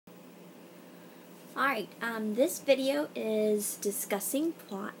Alright, this video is discussing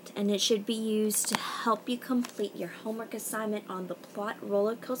plot, and it should be used to help you complete your homework assignment on the plot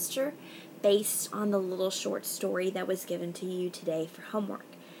roller coaster based on the little short story that was given to you today for homework.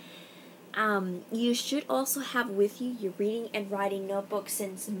 You should also have with you your reading and writing notebook,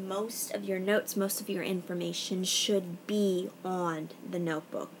 since most of your notes, most of your information should be on the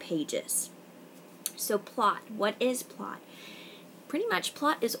notebook pages. So plot, what is plot? Pretty much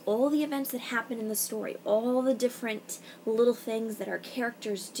plot is all the events that happen in the story, all the different little things that our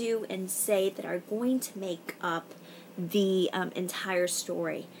characters do and say that are going to make up the entire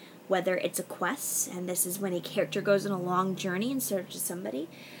story. Whether it's a quest, and this is when a character goes on a long journey in search of somebody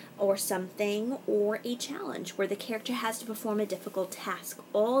or something, or a challenge where the character has to perform a difficult task.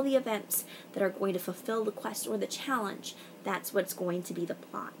 All the events that are going to fulfill the quest or the challenge, that's what's going to be the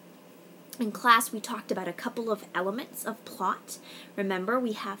plot. In class, we talked about a couple of elements of plot. Remember,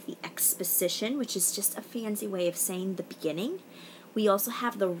 we have the exposition, which is just a fancy way of saying the beginning. We also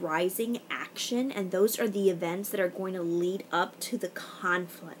have the rising action, and those are the events that are going to lead up to the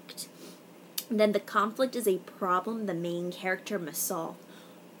conflict. And then the conflict is a problem the main character must solve.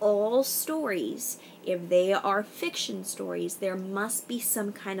 All stories, if they are fiction stories, there must be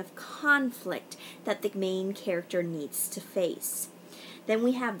some kind of conflict that the main character needs to face. Then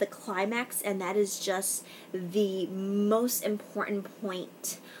we have the climax, and that is just the most important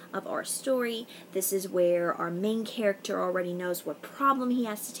point of our story. This is where our main character already knows what problem he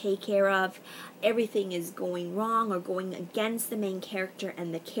has to take care of. Everything is going wrong or going against the main character,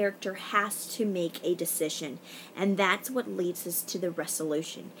 and the character has to make a decision. And that's what leads us to the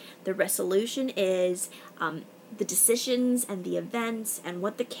resolution. The resolution is the decisions and the events and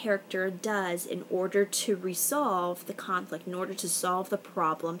what the character does in order to resolve the conflict, in order to solve the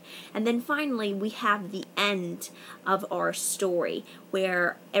problem. And then finally, we have the end of our story,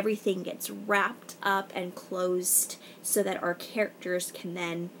 where everything gets wrapped up and closed so that our characters can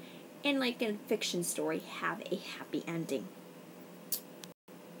then, in like a fiction story, have a happy ending.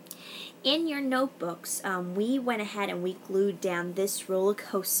 In your notebooks, we went ahead and we glued down this roller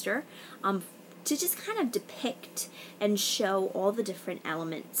coaster to just kind of depict and show all the different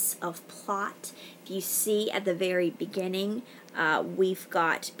elements of plot. If you see at the very beginning, we've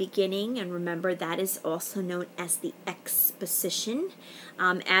got beginning, and remember that is also known as the exposition.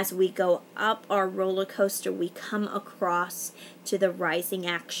 As we go up our roller coaster, we come across to the rising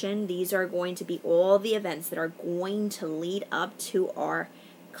action. These are going to be all the events that are going to lead up to our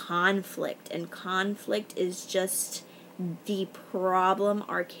conflict, and conflict is just the problem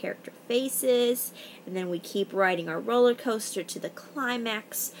our character faces. And then we keep riding our roller coaster to the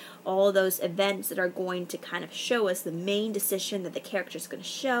climax, all those events that are going to kind of show us the main decision that the character is going to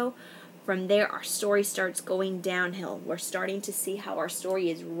show. From there, our story starts going downhill. We're starting to see how our story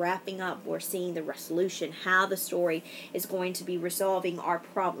is wrapping up. We're seeing the resolution, how the story is going to be resolving our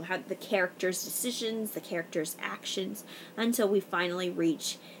problem, how the character's decisions, the character's actions, until we finally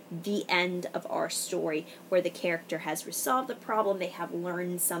reach the end of our story, where the character has resolved the problem, they have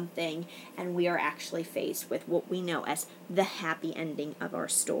learned something, and we are actually faced with what we know as the happy ending of our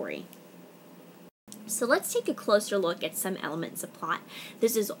story. So let's take a closer look at some elements of plot.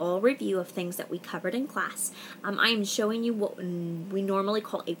 This is all review of things that we covered in class. I am showing you what we normally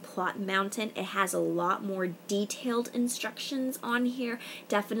call a plot mountain. It has a lot more detailed instructions on here.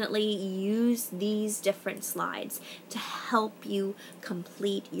 Definitely use these different slides to help you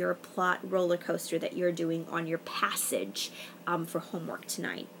complete your plot roller coaster that you're doing on your passage for homework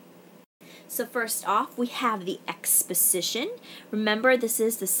tonight. So first off, we have the exposition. Remember, this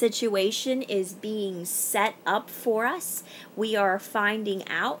is the situation is being set up for us. We are finding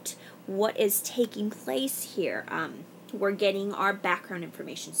out what is taking place here. We're getting our background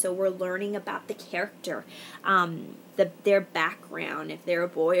information. So we're learning about the character, their background. If they're a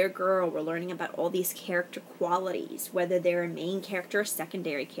boy or girl, we're learning about all these character qualities, whether they're a main character or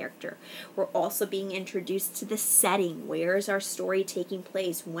secondary character. We're also being introduced to the setting. Where is our story taking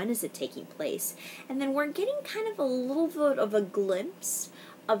place? When is it taking place? And then we're getting kind of a little bit of a glimpse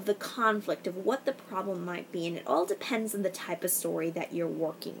of the conflict, of what the problem might be. And it all depends on the type of story that you're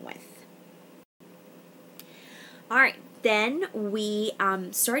working with. Alright, then we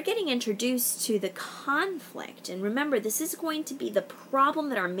start getting introduced to the conflict. And remember, this is going to be the problem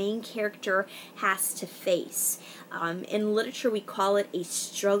that our main character has to face. In literature, we call it a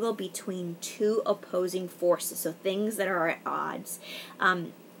struggle between two opposing forces, so things that are at odds.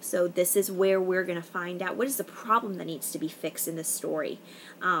 So this is where we're going to find out what is the problem that needs to be fixed in this story,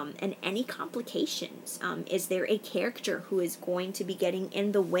 and any complications. Is there a character who is going to be getting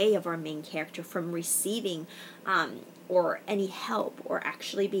in the way of our main character from receiving or any help or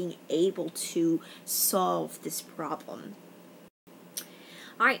actually being able to solve this problem?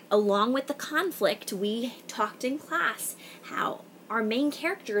 All right, along with the conflict, we talked in class how our main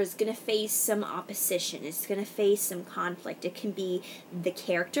character is going to face some opposition. It's going to face some conflict. It can be the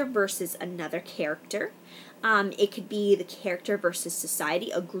character versus another character. It could be the character versus society,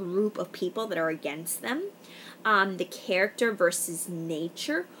 a group of people that are against them. The character versus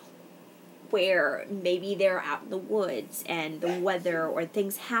nature, where maybe they're out in the woods and the weather or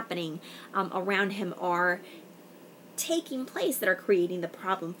things happening around him are taking place that are creating the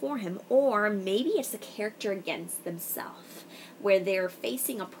problem for him. Or maybe it's the character against themselves, where they're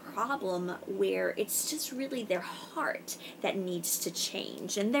facing a problem where it's just really their heart that needs to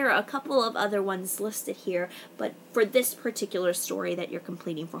change. And there are a couple of other ones listed here, but for this particular story that you're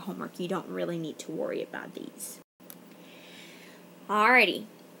completing for homework, you don't really need to worry about these. Alrighty.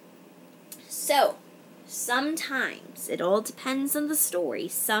 So, sometimes, it all depends on the story,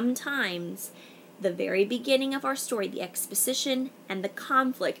 sometimes the very beginning of our story, the exposition and the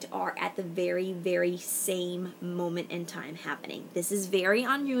conflict are at the very, very same moment in time happening. This is very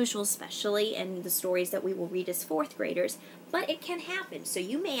unusual, especially in the stories that we will read as fourth graders, but it can happen. So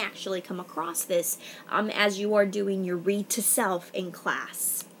you may actually come across this as you are doing your read to self in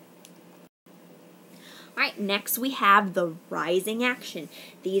class. Alright, next we have the rising action.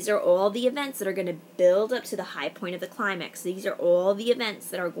 These are all the events that are going to build up to the high point of the climax. These are all the events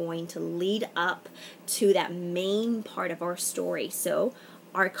that are going to lead up to that main part of our story. So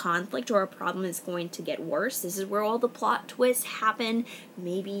our conflict or our problem is going to get worse. This is where all the plot twists happen.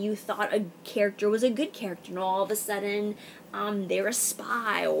 Maybe you thought a character was a good character and all of a sudden they're a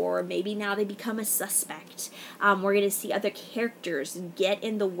spy, or maybe now they become a suspect. We're going to see other characters get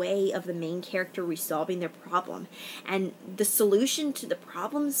in the way of the main character resolving their problem. And the solution to the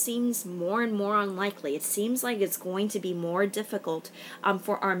problem seems more and more unlikely. It seems like it's going to be more difficult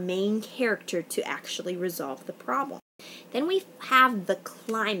for our main character to actually resolve the problem. Then we have the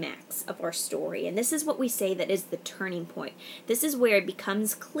climax of our story, and this is what we say that is the turning point. This is where it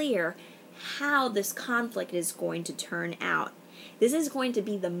becomes clear how this conflict is going to turn out. This is going to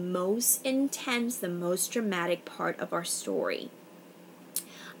be the most intense, the most dramatic part of our story.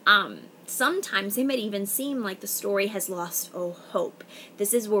 Sometimes it might even seem like the story has lost all hope.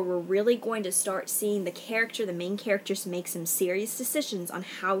 This is where we're really going to start seeing the main characters make some serious decisions on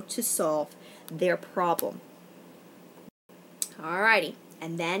how to solve their problem. Alrighty,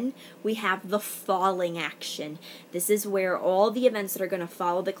 and then we have the falling action. This is where all the events that are going to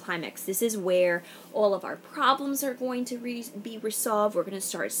follow the climax. This is where all of our problems are going to be resolved. We're going to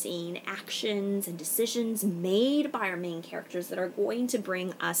start seeing actions and decisions made by our main characters that are going to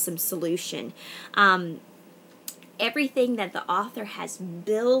bring us some solution. Everything that the author has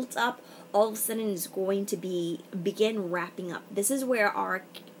built up all of a sudden is going to begin wrapping up. This is where our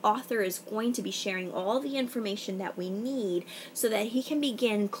author is going to be sharing all the information that we need so that he can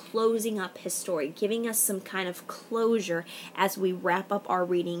begin closing up his story, giving us some kind of closure as we wrap up our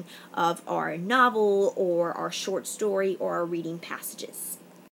reading of our novel or our short story or our reading passages.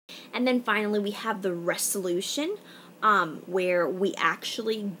 And then finally we have the resolution, where we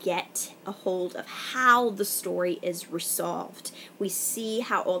actually get a hold of how the story is resolved. We see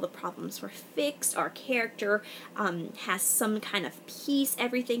how all the problems were fixed, our character has some kind of peace,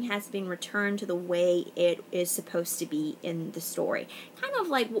 everything has been returned to the way it is supposed to be in the story. Kind of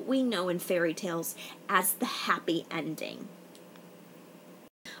like what we know in fairy tales as the happy ending.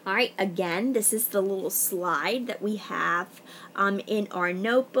 Alright, again, this is the little slide that we have in our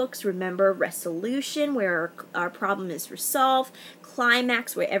notebooks. Remember, resolution, where our problem is resolved.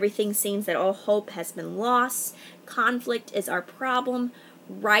 Climax, where everything seems that all hope has been lost. Conflict is our problem.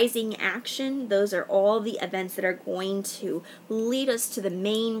 Rising action, those are all the events that are going to lead us to the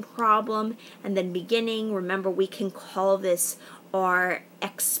main problem. And then beginning, remember, we can call this our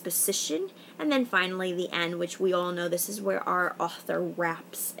exposition. And then finally the end, which we all know this is where our author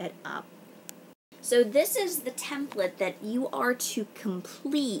wraps it up. So this is the template that you are to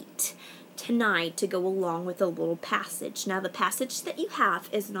complete tonight to go along with a little passage. Now the passage that you have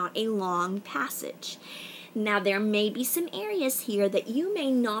is not a long passage. Now, there may be some areas here that you may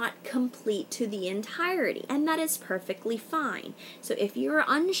not complete to the entirety, and that is perfectly fine. So if you're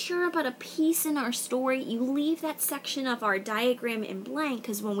unsure about a piece in our story, you leave that section of our diagram in blank,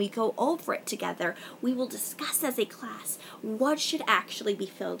 because when we go over it together, we will discuss as a class what should actually be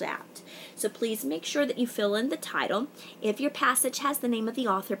filled out. So please make sure that you fill in the title. If your passage has the name of the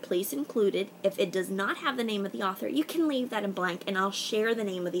author, please include it. If it does not have the name of the author, you can leave that in blank, and I'll share the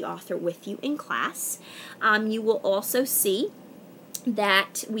name of the author with you in class. You will also see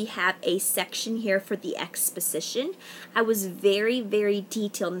that we have a section here for the exposition. I was very, very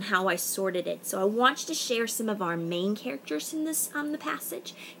detailed in how I sorted it. So I want you to share some of our main characters in this the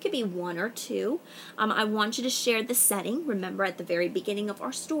passage. It could be one or two. I want you to share the setting. Remember, at the very beginning of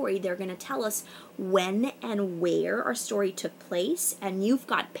our story, they're going to tell us when and where our story took place, and you've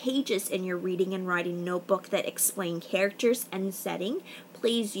got pages in your reading and writing notebook that explain characters and setting.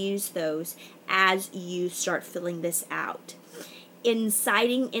 Please use those as you start filling this out.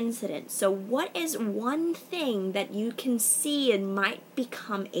 Inciting incident. So what is one thing that you can see and might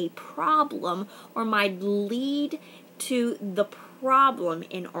become a problem or might lead to the problem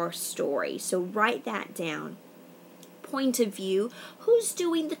in our story? So write that down. Point of view. Who's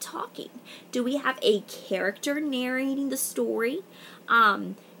doing the talking? Do we have a character narrating the story?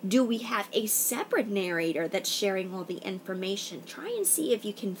 Do we have a separate narrator that's sharing all the information? Try and see if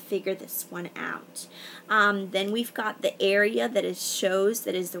you can figure this one out. Then we've got the area that shows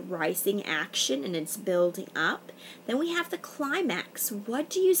that is the rising action and it's building up. Then we have the climax.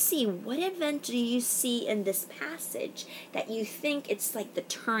 What do you see? What event do you see in this passage that you think it's like the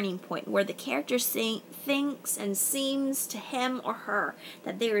turning point where the character thinks and seems to him or her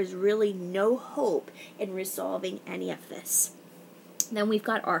that there is really no hope in resolving any of this? Then we've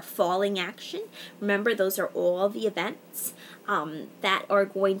got our falling action. Remember, those are all the events that are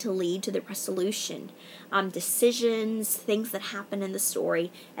going to lead to the resolution. Decisions, things that happen in the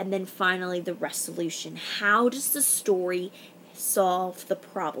story, and then finally the resolution. How does the story solve the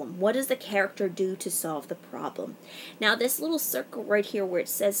problem? What does the character do to solve the problem? Now, this little circle right here where it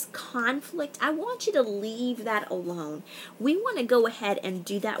says conflict, I want you to leave that alone. We want to go ahead and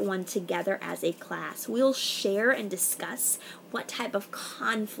do that one together as a class. We'll share and discuss what type of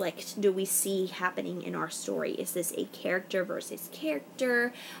conflict do we see happening in our story. Is this a character versus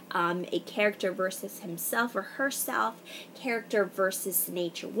character, a character versus himself or herself, character versus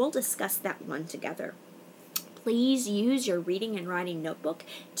nature? We'll discuss that one together. Please use your reading and writing notebook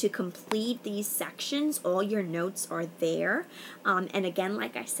to complete these sections. All your notes are there. And again,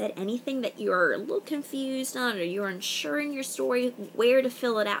 like I said, anything that you're a little confused on or you're unsure in your story where to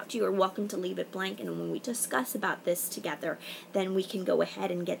fill it out, you are welcome to leave it blank. And when we discuss about this together, then we can go ahead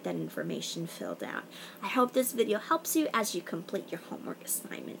and get that information filled out. I hope this video helps you as you complete your homework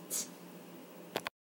assignment.